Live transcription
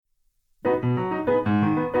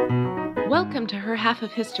Welcome to Her Half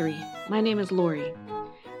of History. My name is Lori.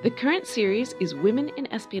 The current series is Women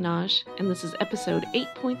in Espionage, and this is episode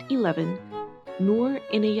 8.11, Noor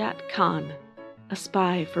Inayat Khan, a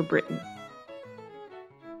spy for Britain.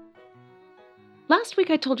 Last week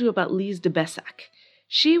I told you about Lise de Bessac.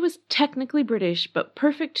 She was technically British, but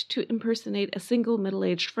perfect to impersonate a single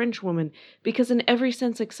middle-aged French woman, because in every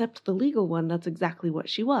sense except the legal one, that's exactly what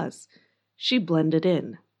she was. She blended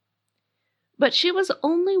in. But she was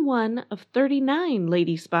only one of 39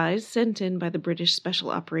 lady spies sent in by the British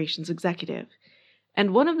Special Operations Executive,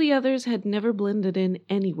 and one of the others had never blended in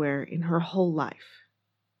anywhere in her whole life.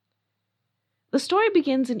 The story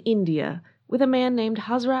begins in India with a man named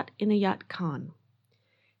Hazrat Inayat Khan.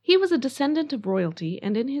 He was a descendant of royalty,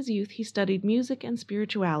 and in his youth he studied music and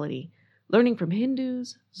spirituality, learning from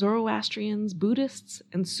Hindus, Zoroastrians, Buddhists,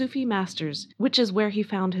 and Sufi masters, which is where he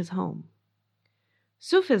found his home.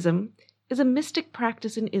 Sufism is a mystic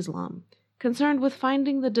practice in Islam, concerned with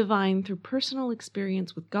finding the divine through personal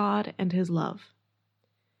experience with God and his love.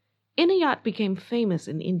 Inayat became famous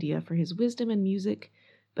in India for his wisdom and music,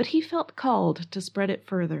 but he felt called to spread it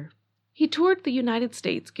further. He toured the United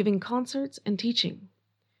States giving concerts and teaching.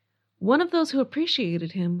 One of those who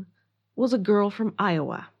appreciated him was a girl from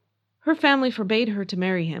Iowa. Her family forbade her to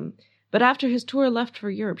marry him, but after his tour left for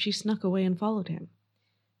Europe, she snuck away and followed him.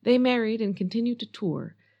 They married and continued to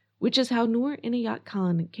tour, which is how Noor Inayat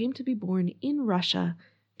Khan came to be born in Russia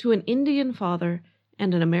to an Indian father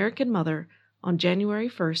and an American mother on January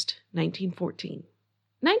 1st, 1914.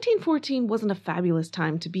 1914 wasn't a fabulous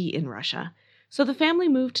time to be in Russia, so the family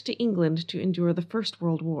moved to England to endure the First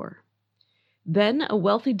World War. Then a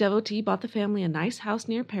wealthy devotee bought the family a nice house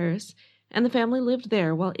near Paris, and the family lived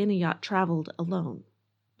there while Inayat traveled alone.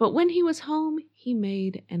 But when he was home, he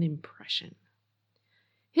made an impression.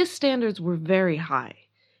 His standards were very high.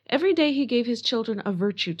 Every day he gave his children a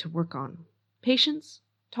virtue to work on. Patience,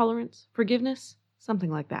 tolerance, forgiveness,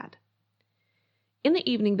 something like that. In the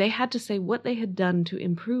evening they had to say what they had done to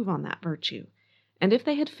improve on that virtue, and if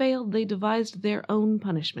they had failed they devised their own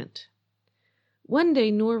punishment. One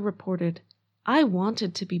day Noor reported, "I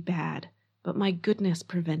wanted to be bad, but my goodness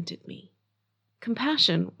prevented me."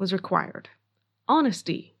 Compassion was required.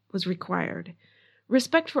 Honesty was required.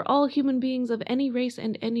 Respect for all human beings of any race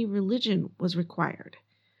and any religion was required.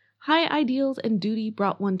 High ideals and duty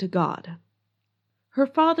brought one to God. Her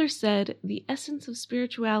father said the essence of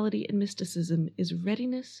spirituality and mysticism is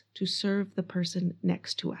readiness to serve the person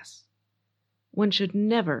next to us. One should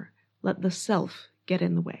never let the self get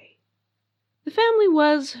in the way. The family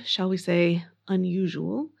was, shall we say,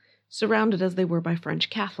 unusual, surrounded as they were by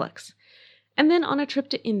French Catholics. And then on a trip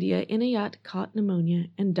to India, Inayat caught pneumonia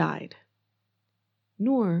and died.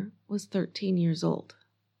 Noor was 13 years old.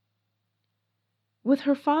 With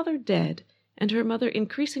her father dead and her mother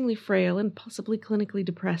increasingly frail and possibly clinically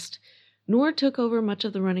depressed, Noor took over much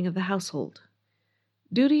of the running of the household.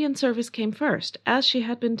 Duty and service came first, as she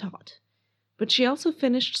had been taught. But she also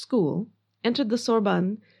finished school, entered the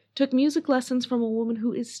Sorbonne, took music lessons from a woman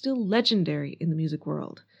who is still legendary in the music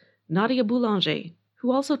world, Nadia Boulanger,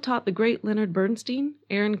 who also taught the great Leonard Bernstein,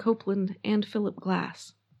 Aaron Copland, and Philip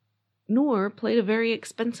Glass. Noor played a very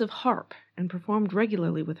expensive harp and performed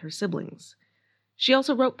regularly with her siblings. She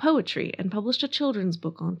also wrote poetry and published a children's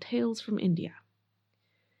book on tales from India.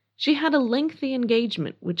 She had a lengthy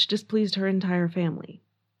engagement which displeased her entire family.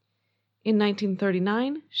 In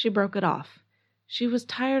 1939, she broke it off. She was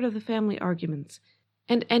tired of the family arguments,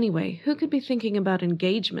 and anyway, who could be thinking about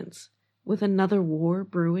engagements with another war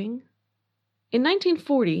brewing? In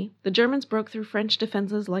 1940, the Germans broke through French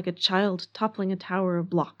defenses like a child toppling a tower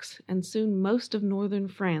of blocks, and soon most of northern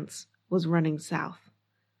France was running south.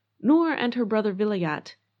 Noor and her brother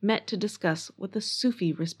Vilayat met to discuss what the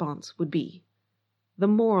Sufi response would be. The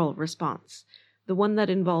moral response, the one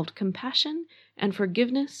that involved compassion and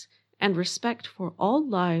forgiveness and respect for all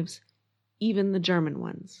lives, even the German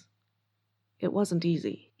ones. It wasn't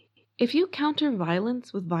easy. "If you counter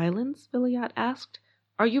violence with violence," Vilayat asked,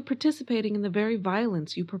 "are you participating in the very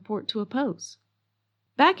violence you purport to oppose?"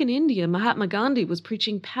 Back in India, Mahatma Gandhi was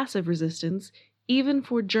preaching passive resistance, even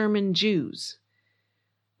for German Jews.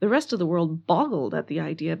 The rest of the world boggled at the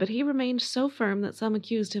idea, but he remained so firm that some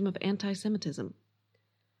accused him of anti-Semitism.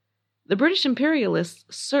 The British imperialists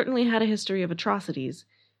certainly had a history of atrocities,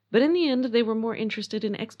 but in the end they were more interested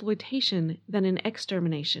in exploitation than in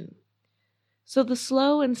extermination. So the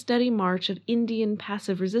slow and steady march of Indian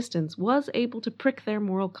passive resistance was able to prick their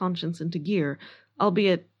moral conscience into gear,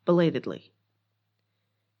 albeit belatedly.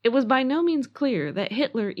 It was by no means clear that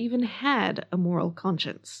Hitler even had a moral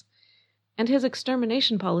conscience. and his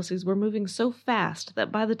extermination policies were moving so fast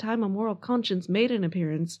that by the time a moral conscience made an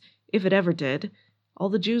appearance, if it ever did, all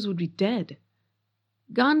the Jews would be dead.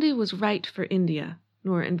 Gandhi was right for India,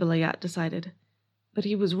 Noor and Vilayat decided, but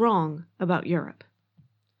he was wrong about Europe.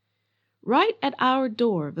 Right at our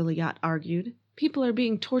door, Vilayat argued, people are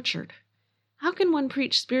being tortured. How can one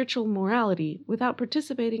preach spiritual morality without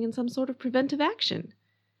participating in some sort of preventive action?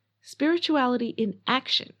 Spirituality in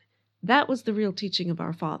action, that was the real teaching of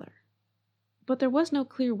our father. But there was no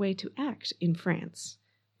clear way to act in France.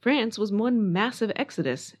 France was one massive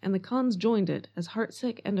exodus, and the Khans joined it as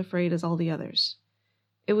heartsick and afraid as all the others.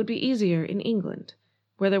 It would be easier in England,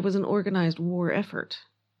 where there was an organized war effort.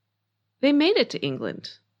 They made it to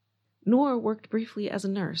England. Noor worked briefly as a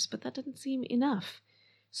nurse, but that didn't seem enough,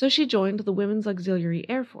 so she joined the Women's Auxiliary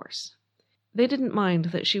Air Force. They didn't mind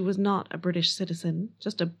that she was not a British citizen,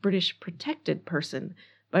 just a British protected person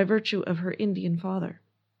by virtue of her Indian father.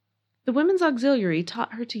 The Women's Auxiliary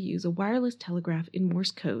taught her to use a wireless telegraph in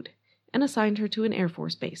Morse code and assigned her to an Air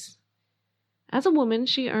Force base. As a woman,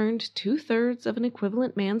 she earned 2/3 of an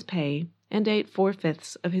equivalent man's pay and ate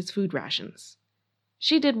 4/5 of his food rations.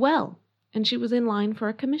 She did well, and she was in line for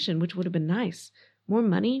a commission, which would have been nice. More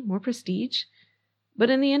money, more prestige. But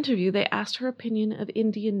in the interview, they asked her opinion of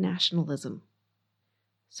Indian nationalism.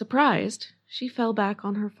 Surprised, she fell back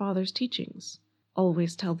on her father's teachings.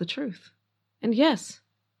 Always tell the truth. And yes,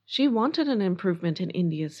 she wanted an improvement in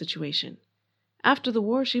India's situation. After the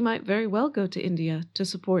war, she might very well go to India to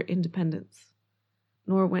support independence.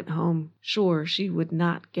 Noor went home, sure she would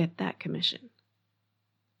not get that commission.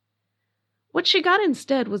 What she got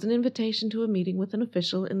instead was an invitation to a meeting with an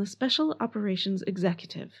official in the Special Operations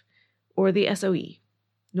Executive, or the SOE.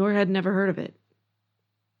 Noor had never heard of it.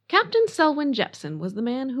 Captain Selwyn Jepson was the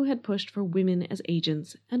man who had pushed for women as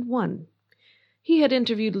agents and won. He had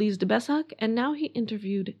interviewed Lise de Bessac, and now he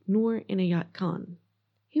interviewed Noor Inayat Khan.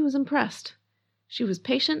 He was impressed. She was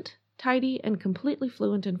patient, tidy, and completely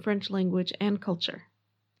fluent in French language and culture.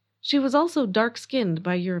 She was also dark-skinned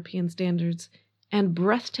by European standards and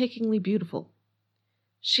breathtakingly beautiful.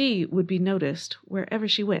 She would be noticed wherever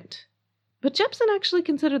she went. But Jepson actually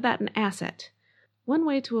considered that an asset. One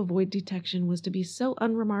way to avoid detection was to be so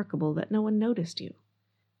unremarkable that no one noticed you.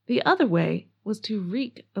 The other way was to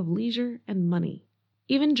reek of leisure and money.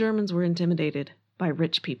 Even Germans were intimidated by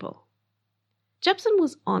rich people. Jepson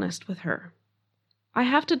was honest with her. "I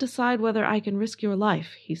have to decide whether I can risk your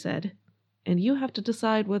life," he said, "and you have to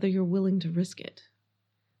decide whether you're willing to risk it."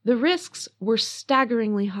 The risks were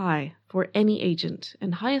staggeringly high for any agent,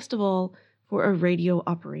 and highest of all for a radio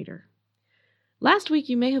operator. Last week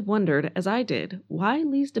you may have wondered, as I did, why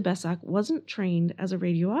Lise de Bessac wasn't trained as a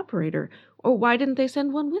radio operator, or why didn't they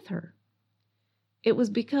send one with her? It was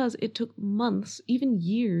because it took months, even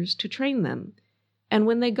years, to train them, and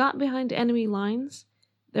when they got behind enemy lines,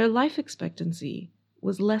 their life expectancy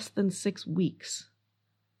was less than 6 weeks.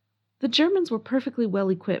 The Germans were perfectly well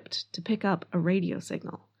equipped to pick up a radio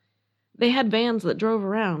signal. They had vans that drove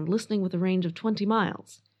around, listening with a range of 20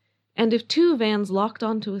 miles. And if 2 vans locked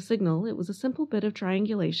onto a signal, it was a simple bit of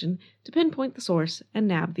triangulation to pinpoint the source and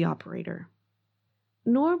nab the operator.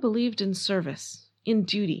 Noor believed in service, in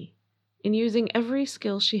duty, in using every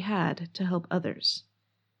skill she had to help others.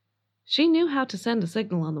 She knew how to send a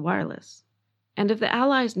signal on the wireless, and if the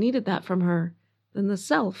Allies needed that from her, then the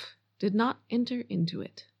self did not enter into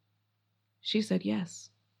it. She said yes.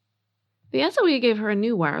 The SOE gave her a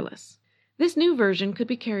new wireless. This new version could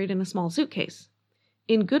be carried in a small suitcase.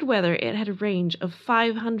 In good weather, it had a range of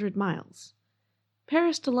 500 miles.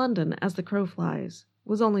 Paris to London, as the crow flies,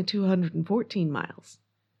 was only 214 miles.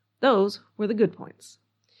 Those were the good points.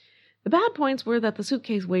 The bad points were that the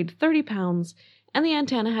suitcase weighed 30 pounds, and the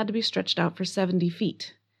antenna had to be stretched out for 70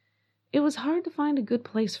 feet. It was hard to find a good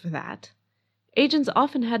place for that. Agents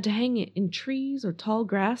often had to hang it in trees or tall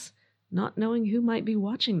grass, not knowing who might be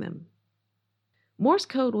watching them. Morse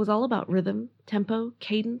code was all about rhythm, tempo,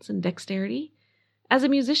 cadence, and dexterity. As a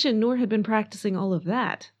musician, Noor had been practicing all of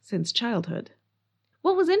that since childhood.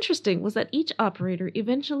 What was interesting was that each operator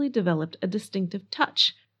eventually developed a distinctive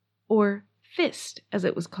touch, or fist, as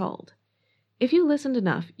it was called. If you listened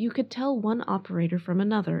enough, you could tell one operator from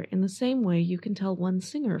another in the same way you can tell one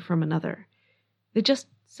singer from another. They just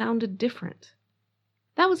sounded different.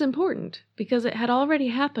 That was important because it had already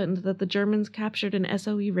happened that the Germans captured an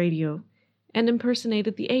SOE radio and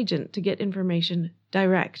impersonated the agent to get information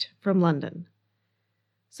direct from London.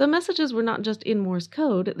 So messages were not just in Morse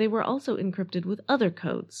code, they were also encrypted with other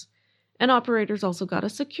codes. And operators also got a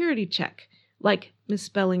security check, like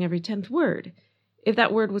misspelling every 10th word. If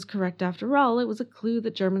that word was correct after all, it was a clue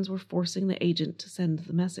that Germans were forcing the agent to send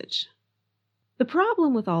the message. The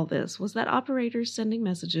problem with all this was that operators sending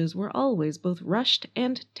messages were always both rushed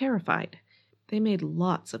and terrified. They made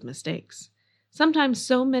lots of mistakes. Sometimes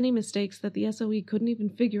so many mistakes that the SOE couldn't even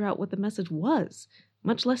figure out what the message was,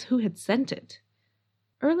 much less who had sent it.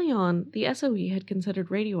 Early on, the SOE had considered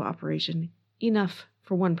radio operation enough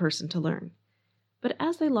for one person to learn. But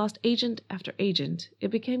as they lost agent after agent, it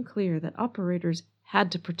became clear that operators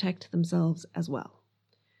had to protect themselves as well.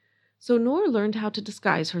 So Noor learned how to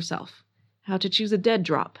disguise herself, how to choose a dead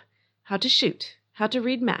drop, how to shoot, how to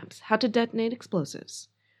read maps, how to detonate explosives.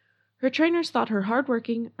 Her trainers thought her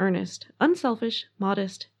hardworking, earnest, unselfish,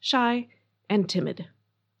 modest, shy, and timid.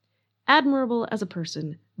 Admirable as a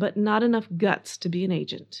person, but not enough guts to be an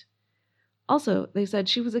agent. Also, they said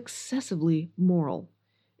she was excessively moral.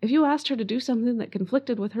 If you asked her to do something that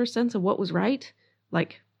conflicted with her sense of what was right,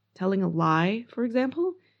 like telling a lie, for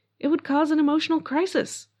example, it would cause an emotional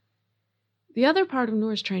crisis. The other part of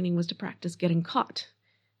Noor's training was to practice getting caught.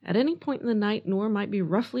 At any point in the night, Noor might be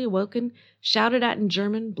roughly awoken, shouted at in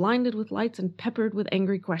German, blinded with lights, and peppered with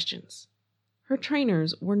angry questions. Her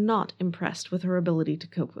trainers were not impressed with her ability to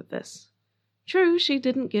cope with this. True, she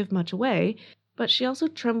didn't give much away, but she also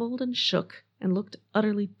trembled and shook and looked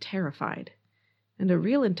utterly terrified. And a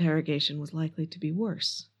real interrogation was likely to be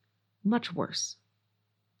worse. Much worse.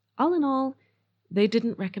 All in all, they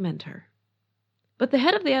didn't recommend her. But the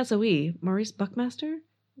head of the SOE, Maurice Buckmaster,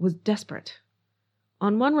 was desperate.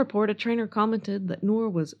 On one report, a trainer commented that Noor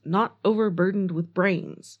was not overburdened with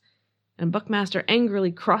brains, and Buckmaster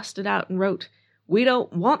angrily crossed it out and wrote, "We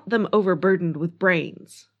don't want them overburdened with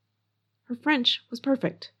brains." Her French was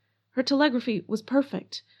perfect. Her telegraphy was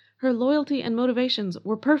perfect. Her loyalty and motivations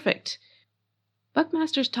were perfect.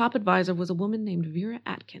 Buckmaster's top advisor was a woman named Vera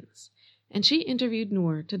Atkins, and she interviewed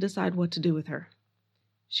Noor to decide what to do with her.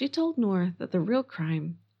 She told Noor that the real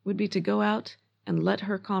crime would be to go out and let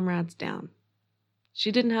her comrades down. She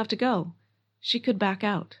didn't have to go. She could back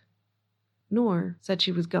out. Noor said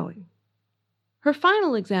she was going. Her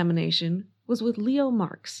final examination was with Leo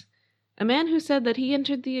Marx, a man who said that he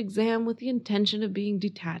entered the exam with the intention of being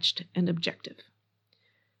detached and objective.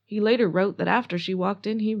 He later wrote that after she walked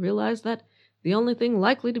in, he realized that the only thing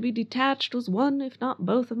likely to be detached was one, if not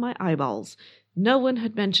both, of my eyeballs. No one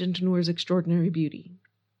had mentioned Noor's extraordinary beauty.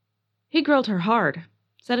 He grilled her hard,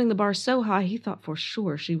 setting the bar so high he thought for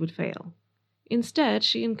sure she would fail. Instead,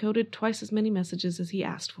 she encoded twice as many messages as he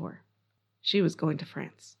asked for. She was going to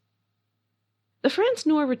France. The France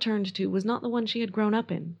Noor returned to was not the one she had grown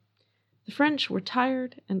up in. The French were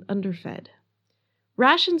tired and underfed.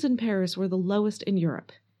 Rations in Paris were the lowest in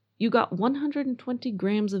Europe. You got 120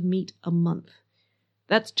 grams of meat a month.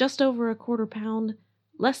 That's just over a quarter pound,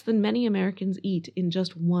 less than many Americans eat in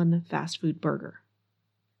just one fast food burger.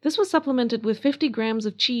 This was supplemented with 50 grams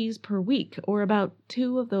of cheese per week, or about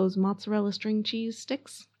 2 of those mozzarella string cheese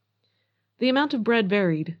sticks. The amount of bread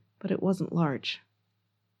varied, but it wasn't large.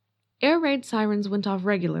 Air raid sirens went off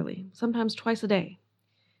regularly, sometimes twice a day.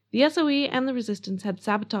 The SOE and the resistance had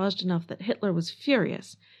sabotaged enough that Hitler was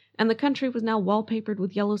furious, and the country was now wallpapered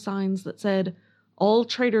with yellow signs that said, "All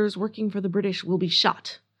traitors working for the British will be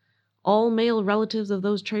shot. All male relatives of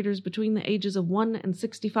those traitors between the ages of 1 and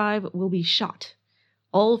 65 will be shot.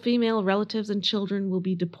 All female relatives and children will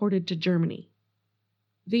be deported to Germany."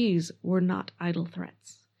 These were not idle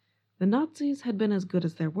threats. The Nazis had been as good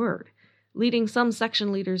as their word, leading some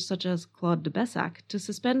section leaders such as Claude de Bessac to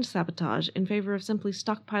suspend sabotage in favor of simply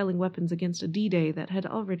stockpiling weapons against a D-Day that had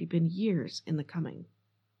already been years in the coming.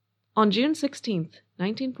 On June 16,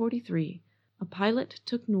 1943, a pilot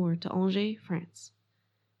took Noor to Angers, France.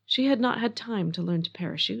 She had not had time to learn to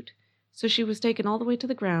parachute, so she was taken all the way to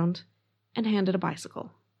the ground and handed a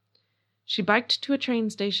bicycle. She biked to a train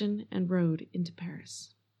station and rode into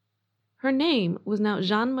Paris. Her name was now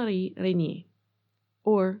Jeanne-Marie Régnier,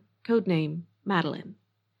 or codename Madeleine.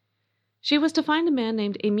 She was to find a man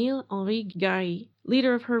named Émile-Henri Gary,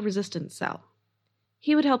 leader of her resistance cell.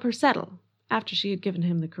 He would help her settle, after she had given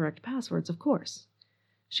him the correct passwords, of course.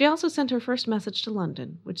 She also sent her first message to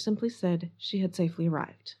London, which simply said she had safely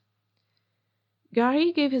arrived.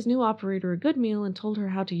 Gary gave his new operator a good meal and told her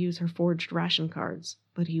how to use her forged ration cards,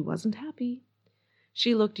 but he wasn't happy.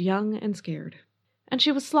 She looked young and scared, and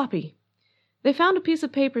she was sloppy. They found a piece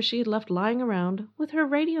of paper she had left lying around with her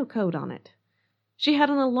radio code on it. She had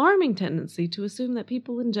an alarming tendency to assume that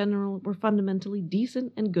people in general were fundamentally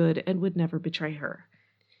decent and good and would never betray her.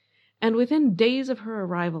 And within days of her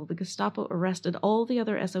arrival, the Gestapo arrested all the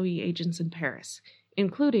other SOE agents in Paris,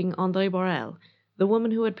 including André Borel, the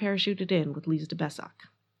woman who had parachuted in with Lise de Bessac.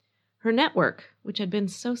 Her network, which had been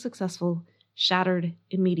so successful, shattered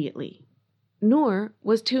immediately. Noor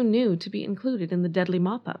was too new to be included in the deadly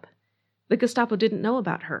mop-up. The Gestapo didn't know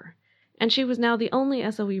about her, and she was now the only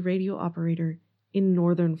SOE radio operator in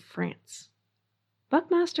northern France.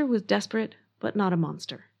 Buckmaster was desperate, but not a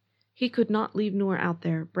monster. He could not leave Noor out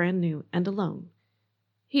there, brand new and alone.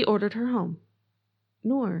 He ordered her home.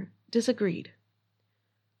 Noor disagreed.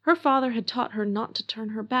 Her father had taught her not to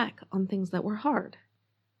turn her back on things that were hard.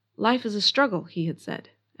 Life is a struggle, he had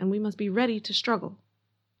said, and we must be ready to struggle.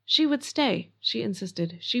 She would stay, she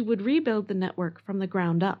insisted. She would rebuild the network from the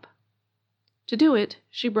ground up. To do it,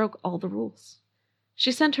 she broke all the rules.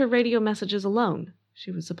 She sent her radio messages alone. She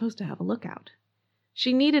was supposed to have a lookout.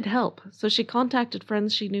 She needed help, so she contacted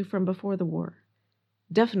friends she knew from before the war.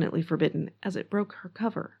 Definitely forbidden, as it broke her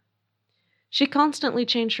cover. She constantly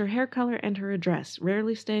changed her hair color and her address,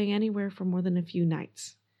 rarely staying anywhere for more than a few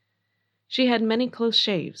nights. She had many close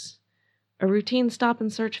shaves. A routine stop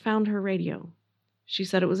and search found her radio. She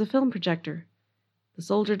said it was a film projector. The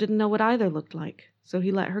soldier didn't know what either looked like, so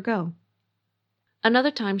he let her go.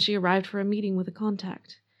 Another time she arrived for a meeting with a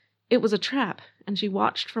contact. It was a trap, and she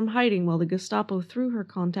watched from hiding while the Gestapo threw her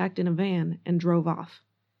contact in a van and drove off.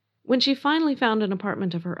 When she finally found an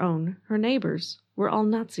apartment of her own, her neighbors were all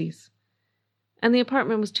Nazis. And the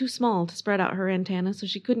apartment was too small to spread out her antenna, so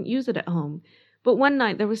she couldn't use it at home. But one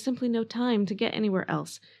night there was simply no time to get anywhere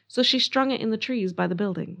else, so she strung it in the trees by the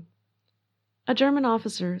building. A German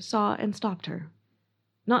officer saw and stopped her.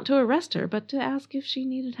 Not to arrest her, but to ask if she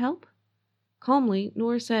needed help. Calmly,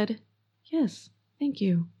 Noor said, "Yes, thank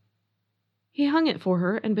you." He hung it for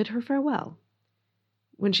her and bid her farewell.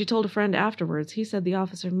 When she told a friend afterwards, he said the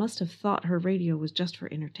officer must have thought her radio was just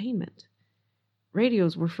for entertainment.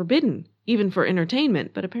 Radios were forbidden, even for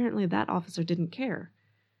entertainment, but apparently that officer didn't care.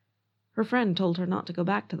 Her friend told her not to go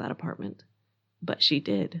back to that apartment, but she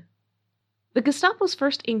did. The Gestapo's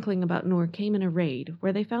first inkling about Noor came in a raid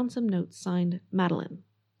where they found some notes signed Madeleine.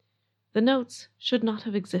 The notes should not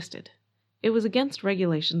have existed. It was against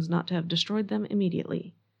regulations not to have destroyed them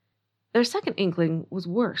immediately. Their second inkling was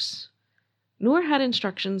worse. Noor had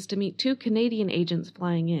instructions to meet 2 Canadian agents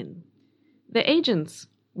flying in. The agents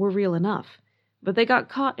were real enough, but they got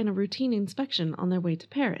caught in a routine inspection on their way to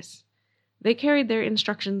Paris. They carried their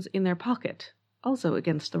instructions in their pocket, also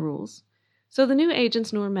against the rules. So the new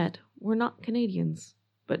agents Noor met were not Canadians,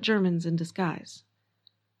 but Germans in disguise.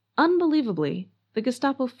 Unbelievably, the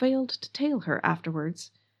Gestapo failed to tail her afterwards,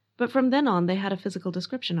 but from then on they had a physical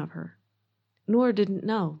description of her. Noor didn't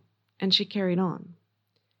know, and she carried on.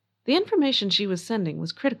 The information she was sending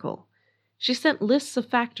was critical. She sent lists of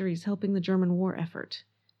factories helping the German war effort.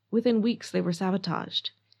 Within weeks they were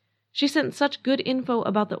sabotaged. She sent such good info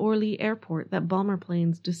about the Orly airport that bomber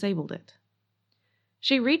planes disabled it.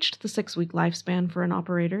 She reached the 6-week lifespan for an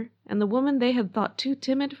operator, and the woman they had thought too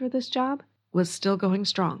timid for this job was still going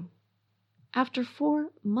strong. After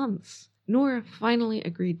 4 months, Noor finally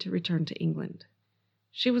agreed to return to England.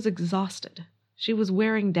 She was exhausted. She was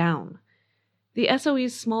wearing down. The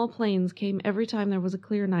SOE's small planes came every time there was a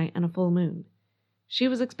clear night and a full moon. She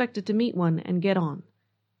was expected to meet one and get on.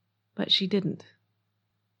 But she didn't.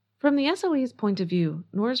 From the SOE's point of view,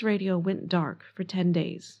 Noor's radio went dark for 10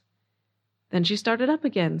 days. Then she started up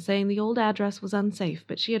again, saying the old address was unsafe,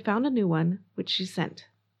 but she had found a new one, which she sent.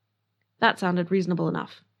 That sounded reasonable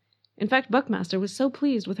enough. In fact, Buckmaster was so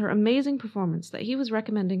pleased with her amazing performance that he was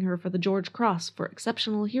recommending her for the George Cross for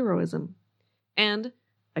exceptional heroism. And,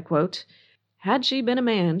 I quote, "Had she been a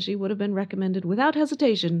man, she would have been recommended without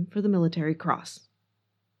hesitation for the Military Cross."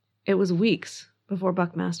 It was weeks before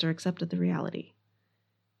Buckmaster accepted the reality.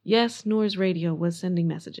 Yes, Noor's radio was sending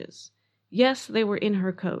messages. Yes, they were in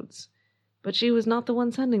her codes. But she was not the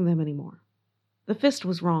one sending them anymore. The fist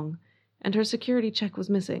was wrong, and her security check was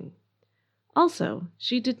missing. Also,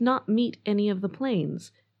 she did not meet any of the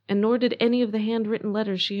planes, and nor did any of the handwritten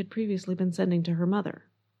letters she had previously been sending to her mother.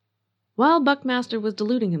 While Buckmaster was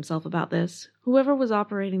deluding himself about this, whoever was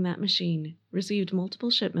operating that machine received multiple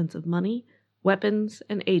shipments of money, weapons,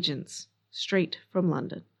 and agents straight from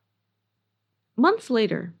London. Months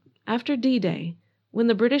later, after D-Day, when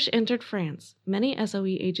the British entered France, many SOE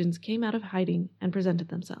agents came out of hiding and presented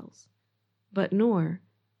themselves. But Noor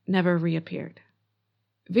never reappeared.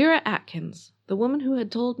 Vera Atkins, the woman who had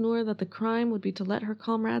told Noor that the crime would be to let her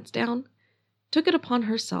comrades down, took it upon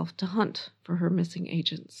herself to hunt for her missing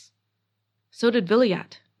agents. So did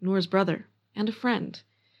Vilayat, Noor's brother, and a friend,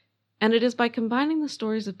 and it is by combining the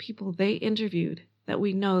stories of people they interviewed that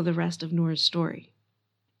we know the rest of Noor's story.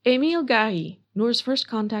 Émile Gahy, Noor's first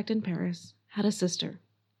contact in Paris, had a sister.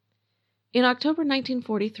 In October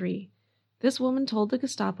 1943, this woman told the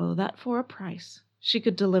Gestapo that for a price she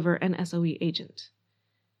could deliver an SOE agent.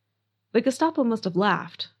 The Gestapo must have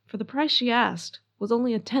laughed, for the price she asked was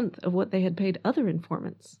only 1/10 of what they had paid other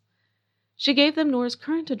informants. She gave them Noor's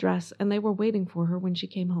current address, and they were waiting for her when she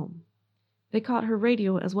came home. They caught her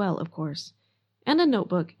radio as well, of course, and a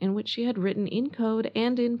notebook in which she had written in code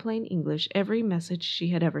and in plain English every message she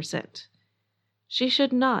had ever sent. She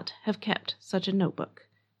should not have kept such a notebook,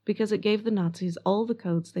 because it gave the Nazis all the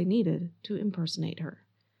codes they needed to impersonate her.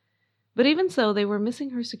 But even so, they were missing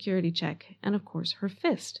her security check, and of course her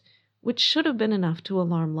fist, which should have been enough to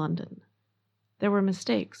alarm London. There were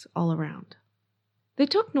mistakes all around. They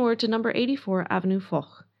took Noor to number 84 Avenue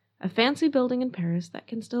Foch, a fancy building in Paris that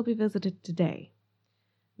can still be visited today.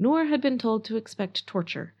 Noor had been told to expect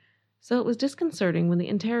torture, so it was disconcerting when the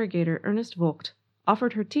interrogator Ernest Vogt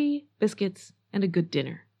offered her tea, biscuits, and a good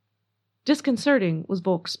dinner. Disconcerting was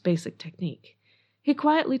Vogt's basic technique. He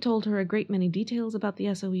quietly told her a great many details about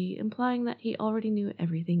the SOE, implying that he already knew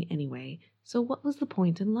everything anyway, so what was the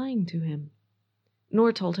point in lying to him?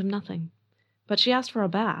 Noor told him nothing, but she asked for a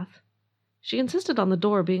bath. She insisted on the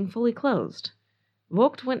door being fully closed.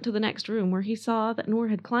 Vogt went to the next room, where he saw that Noor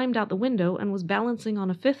had climbed out the window and was balancing on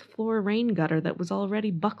a fifth-floor rain gutter that was already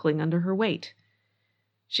buckling under her weight.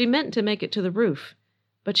 She meant to make it to the roof,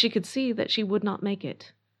 but she could see that she would not make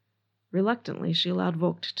it. Reluctantly, she allowed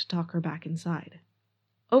Vogt to talk her back inside.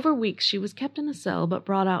 Over weeks she was kept in a cell but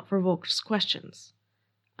brought out for Vogt's questions.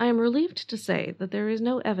 I am relieved to say that there is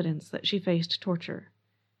no evidence that she faced torture,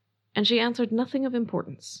 and she answered nothing of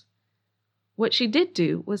importance. What she did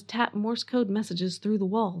do was tap Morse code messages through the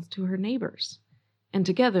walls to her neighbors, and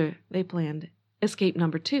together they planned escape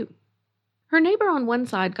number 2. Her neighbor on one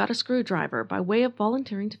side got a screwdriver by way of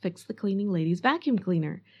volunteering to fix the cleaning lady's vacuum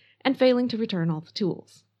cleaner and failing to return all the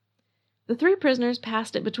tools. The 3 prisoners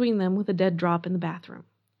passed it between them with a dead drop in the bathroom.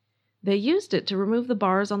 They used it to remove the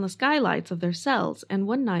bars on the skylights of their cells, and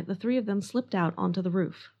one night the 3 of them slipped out onto the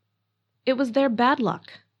roof. It was their bad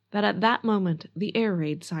luck that at that moment the air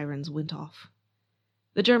raid sirens went off.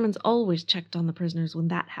 The Germans always checked on the prisoners when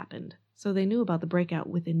that happened, so they knew about the breakout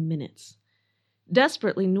within minutes.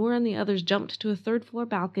 Desperately, Noor and the others jumped to a 3rd-floor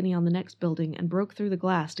balcony on the next building and broke through the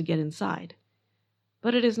glass to get inside.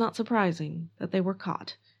 But it is not surprising that they were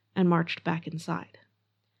caught and marched back inside.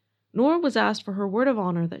 Noor was asked for her word of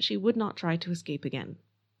honor that she would not try to escape again.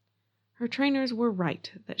 Her trainers were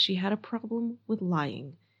right that she had a problem with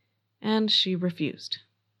lying, and she refused.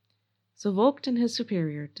 So Vogt and his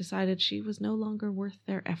superior decided she was no longer worth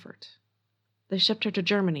their effort. They shipped her to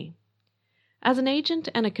Germany. As an agent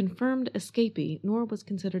and a confirmed escapee, Noor was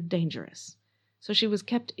considered dangerous, so she was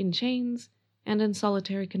kept in chains and in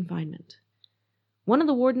solitary confinement. One of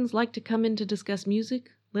the wardens liked to come in to discuss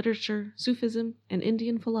music, literature, Sufism, and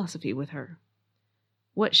Indian philosophy with her.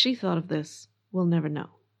 What she thought of this, we'll never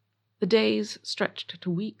know. The days stretched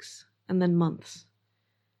to weeks and then months.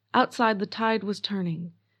 Outside, the tide was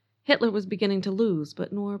turning. Hitler was beginning to lose,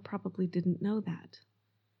 but Noor probably didn't know that.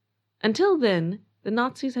 Until then, the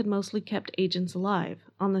Nazis had mostly kept agents alive,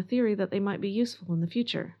 on the theory that they might be useful in the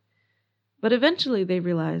future. But eventually they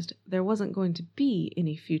realized there wasn't going to be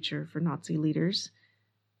any future for Nazi leaders,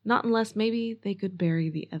 not unless maybe they could bury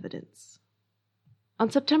the evidence.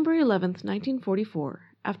 On September 11th, 1944,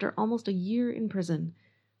 after almost a year in prison,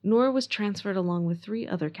 Noor was transferred along with 3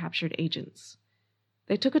 other captured agents.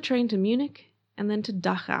 They took a train to Munich and then to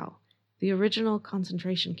Dachau, the original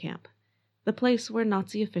concentration camp, the place where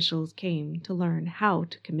Nazi officials came to learn how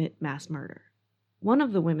to commit mass murder. One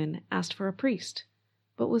of the women asked for a priest,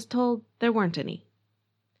 but was told there weren't any.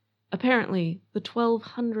 Apparently, the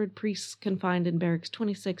 1,200 priests confined in barracks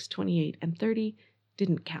 26, 28, and 30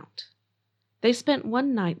 didn't count. They spent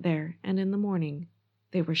one night there, and in the morning,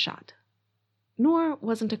 they were shot. Noor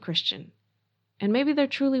wasn't a Christian, and maybe there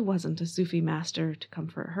truly wasn't a Sufi master to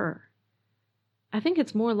comfort her. I think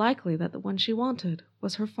it's more likely that the one she wanted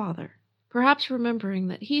was her father, perhaps remembering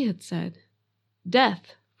that he had said,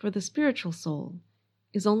 "Death, for the spiritual soul,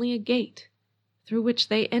 is only a gate through which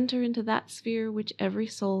they enter into that sphere which every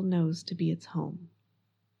soul knows to be its home."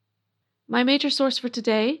 My major source for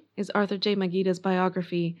today is Arthur J. Magida's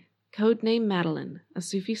biography, Codename Madeline, a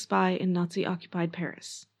Sufi Spy in Nazi-occupied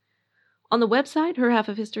Paris. On the website,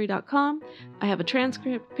 herhalfofhistory.com, I have a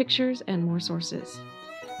transcript, pictures, and more sources.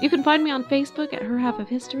 You can find me on Facebook at Her Half of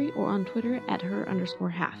History or on Twitter at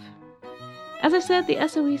Her_half. As I said, the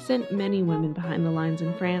SOE sent many women behind the lines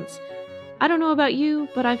in France. I don't know about you,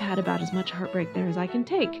 but I've had about as much heartbreak there as I can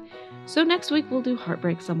take. So next week we'll do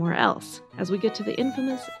heartbreak somewhere else, as we get to the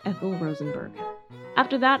infamous Ethel Rosenberg.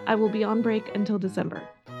 After that, I will be on break until December.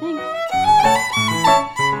 Thanks!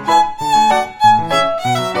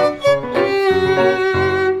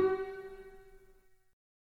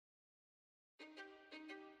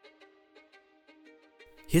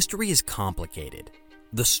 History is complicated.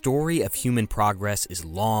 The story of human progress is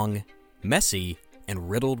long, messy, and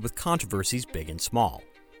riddled with controversies big and small.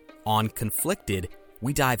 On Conflicted,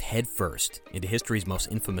 we dive headfirst into history's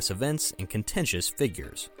most infamous events and contentious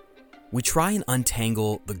figures. We try and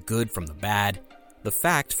untangle the good from the bad, the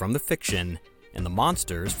fact from the fiction, and the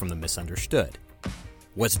monsters from the misunderstood.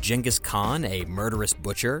 Was Genghis Khan a murderous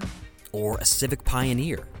butcher or a civic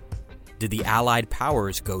pioneer? Did the Allied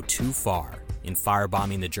powers go too far in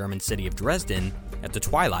firebombing the German city of Dresden at the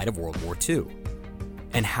twilight of World War II?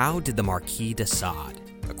 And how did the Marquis de Sade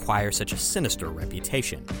acquire such a sinister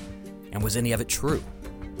reputation? And was any of it true?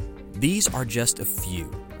 These are just a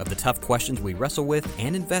few of the tough questions we wrestle with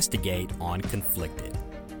and investigate on Conflicted.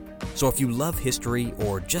 So if you love history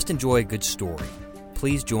or just enjoy a good story,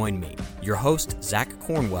 please join me, your host, Zach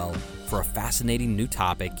Cornwell, for a fascinating new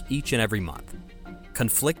topic each and every month.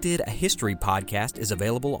 Conflicted, a history podcast, is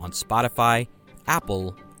available on Spotify,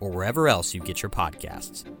 Apple, or wherever else you get your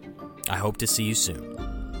podcasts. I hope to see you soon.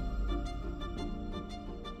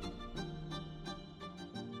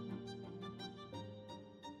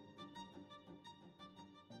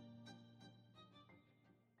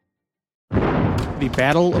 The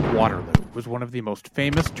Battle of Waterloo was one of the most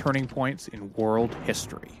famous turning points in world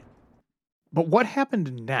history. But what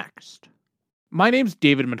happened next? My name's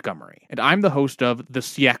David Montgomery, and I'm the host of The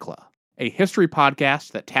Siècle, a history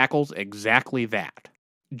podcast that tackles exactly that.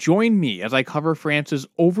 Join me as I cover France's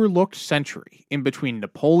overlooked century in between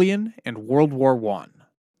Napoleon and World War I.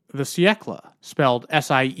 The Siècle, spelled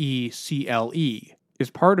S-I-E-C-L-E, is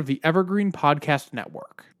part of the Evergreen Podcast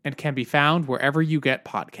Network and can be found wherever you get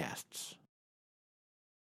podcasts.